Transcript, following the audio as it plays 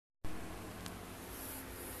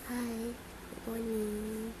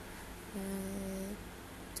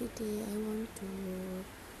Today I want to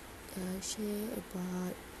share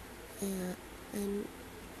about an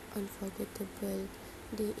unforgettable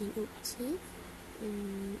day in UPSI. I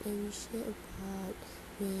will share about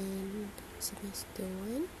when semester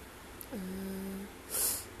 1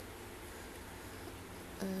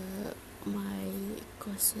 my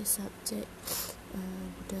course subject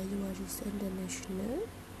Budaya Warisan dan Nasional.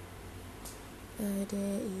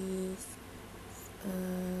 There is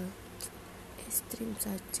extreme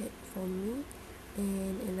subject for me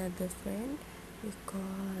and another friend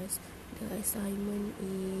because the assignment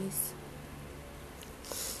is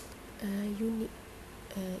unique.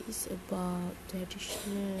 It's about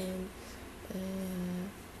traditional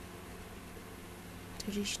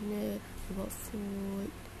about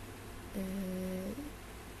food,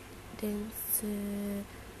 dance,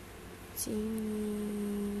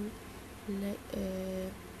 singing, like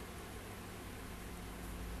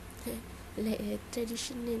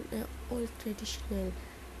traditional, all traditional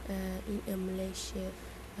in Malaysia.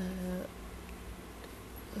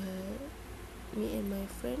 Me and my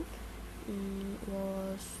friend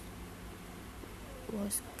was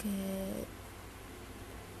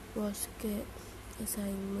get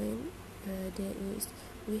assignment. There is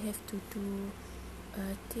we have to do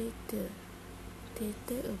theater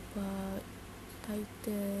about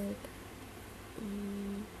title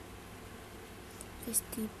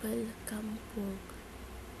Festival Kampung,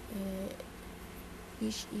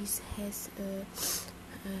 which has a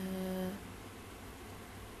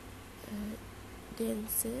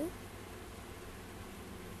dancer,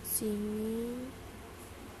 singing,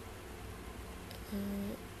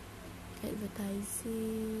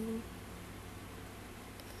 advertising,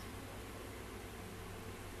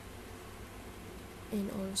 and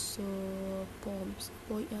also poem.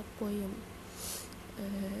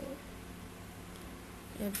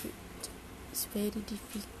 It's very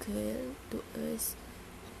difficult to us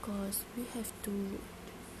because we have to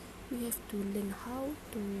learn how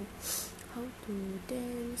to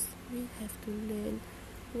dance. We have to learn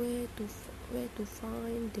where to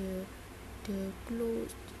find the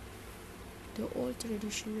clothes, the old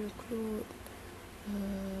traditional clothes.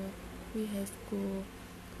 We have to go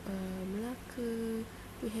Melaka.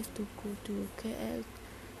 We have to go to KL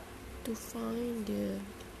to find the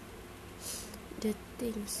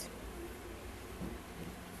things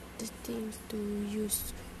to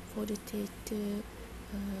use for the theater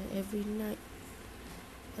every night,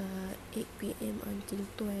 8 p.m. until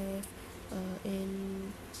 12,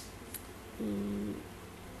 and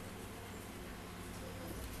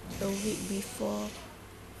a week before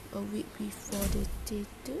the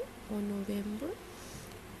theater on November.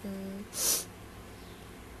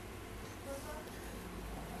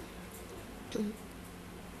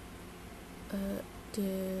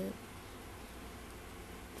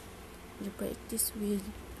 The practice will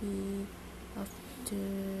be after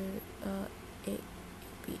 8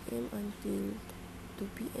 p.m. until 2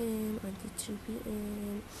 p.m. until 3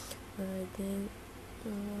 p.m. Then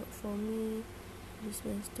for me, this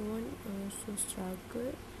semester 1 also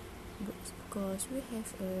struggle because we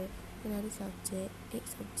have another subject, 8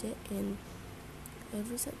 subject, and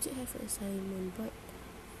every subject have an assignment, but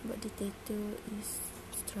the theater is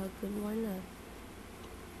struggle one lah.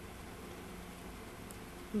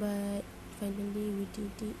 But finally we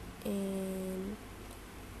did it, and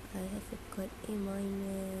I have got A-.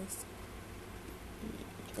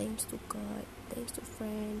 Thanks to God, thanks to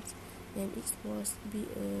friends, and it was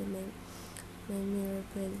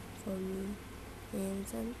memorable for me and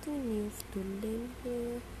something new to learn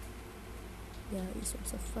here. Yeah, it's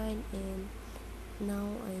also fun, and now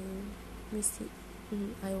I miss it.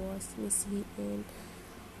 I was missing it, and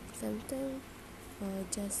sometimes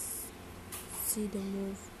just see the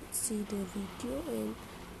video and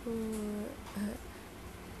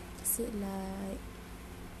say like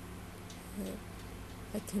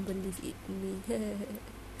I can't believe it me.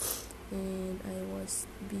 And I was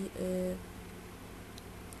be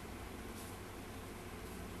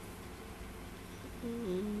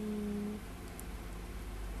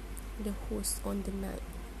the host on the night.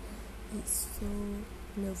 It's so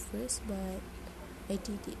nervous, but I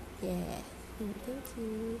did it. Yeah. Thank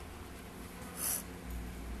you.